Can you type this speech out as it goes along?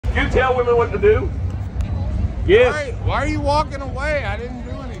You tell women what to do? Yes. Why are you walking away? I didn't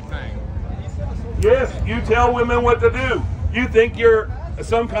do anything. Yes, you tell women what to do. You think you're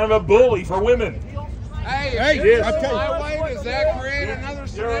some kind of a bully for women. Hey, yes. My way, does that create another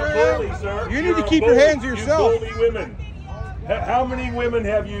scenario? You're a bully, sir. You need to keep your hands to yourself. You bully women. How many women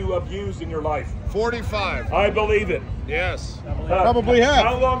have you abused in your life? 45. I believe it. Yes. Probably have.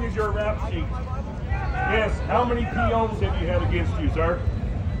 How long is your rap sheet? Yes. How many POs have you had against you, sir?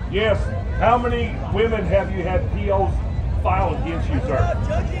 Yes. How many women have you had POs filed against you, sir?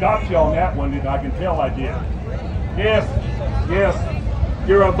 Got you on that one, I can tell I did. Yes. Yes.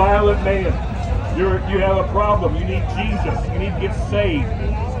 You're a violent man. You have a problem. You need Jesus. You need to get saved.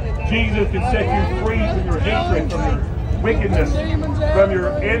 Jesus can set you free from your hatred, from your wickedness, from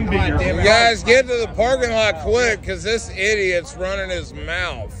your envy. You guys get to the parking lot quick, because this idiot's running his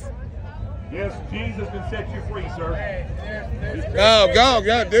mouth. Yes, Jesus can set you free, sir. Go,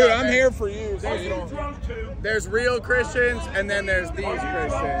 dude. I'm here for you. So you don't... There's real Christians, and then there's these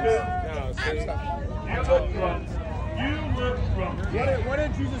Christians. No, see? You look drunk. You look drunk. What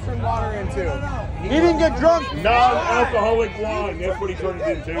did Jesus turn water into? He didn't get drunk. Non-alcoholic wine. That's what he turned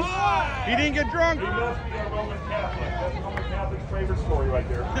it into. He didn't get drunk. He must be a Roman Catholic. That's Roman Catholic's favorite story right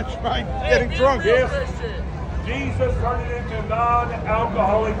there. That's right. Getting drunk. Yes. Jesus turned it into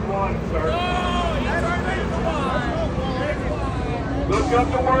non-alcoholic wine, sir. Look up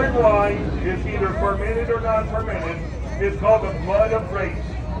the word wine. It's either fermented or non-fermented. It's called the blood of grapes.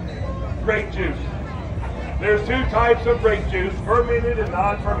 Grape juice. There's two types of grape juice, fermented and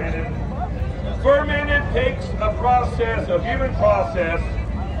non-fermented. Fermented takes a process, a human process.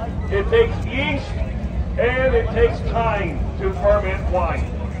 It takes yeast and it takes time to ferment wine.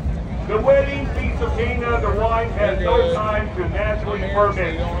 The wedding feast of Cana, the wine has no time to naturally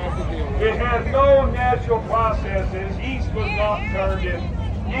ferment. It has no natural processes. Yeast was not turned in.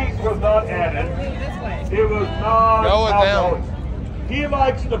 Yeast was not added. It was non-alcoholic. He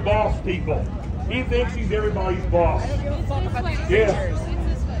likes to boss people. He thinks he's everybody's boss. Yes.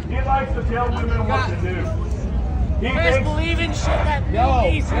 He likes to tell women what to do. He thinks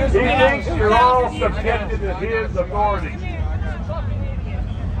you're all subjected to his authority.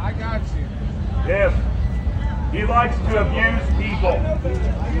 I got you. Yes. He likes to abuse people.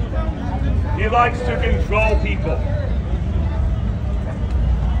 He likes to control people.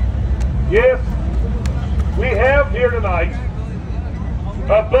 Yes. We have here tonight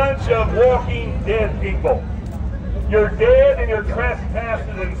a bunch of walking dead people. You're dead in your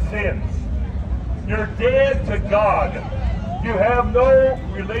trespasses and sins. You're dead to God. You have no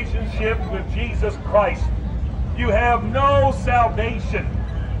relationship with Jesus Christ. You have no salvation.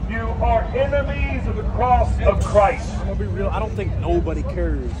 You are enemies of the cross of Christ. I'm gonna be real. I don't think nobody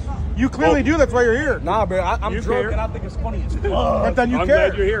cares. You clearly do. That's why you're here. Nah, bro. I'm drunk care. and I think it's funny as fuck. But then you I'm care.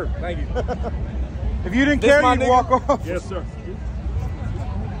 glad you're here. Thank you. If you didn't care, you'd walk off. Yes, sir.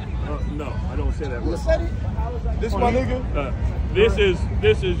 No, I don't say that word. This my nigga. This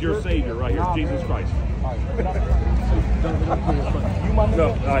is your Savior right here, Jesus Christ. You my nigga?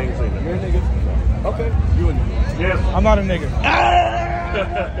 No, I ain't saying that. You're a nigga? Okay. You a nigga. Yes. I'm not a nigga.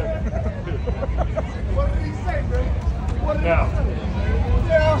 What did he say, bro? Now,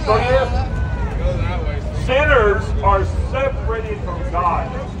 so yes, sinners are separated from God.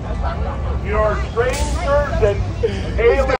 You are strangers and aliens.